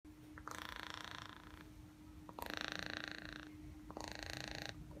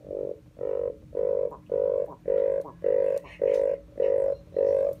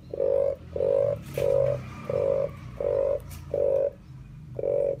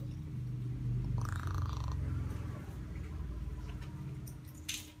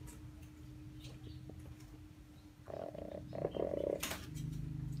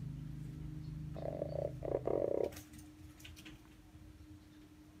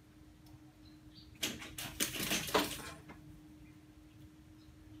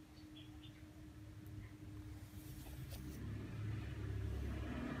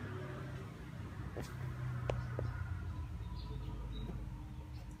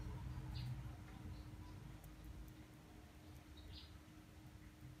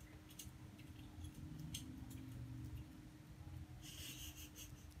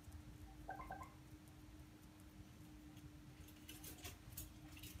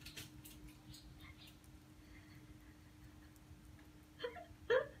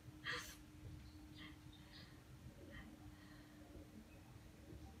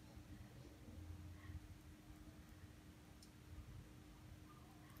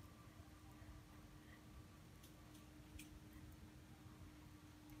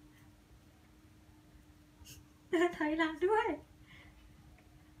เดินถอยหลังด้วย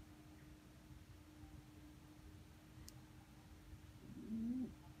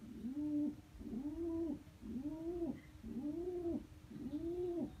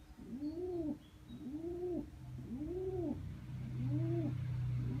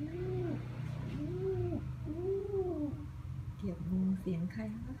เก็บงูเสียงใคร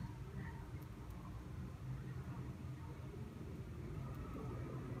วะ